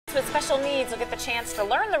With special needs will get the chance to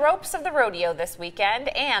learn the ropes of the rodeo this weekend,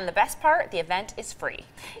 and the best part, the event is free.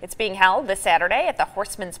 It's being held this Saturday at the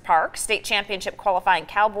Horseman's Park. State championship qualifying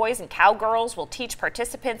cowboys and cowgirls will teach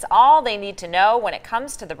participants all they need to know when it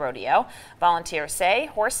comes to the rodeo. Volunteers say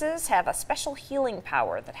horses have a special healing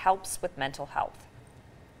power that helps with mental health.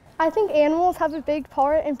 I think animals have a big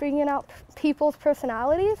part in bringing out people's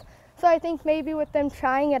personalities. So I think maybe with them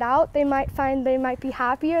trying it out, they might find they might be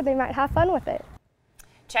happier, they might have fun with it.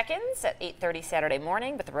 Check-ins at 8:30 Saturday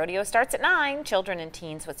morning, but the rodeo starts at 9. Children and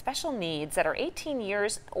teens with special needs that are 18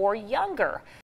 years or younger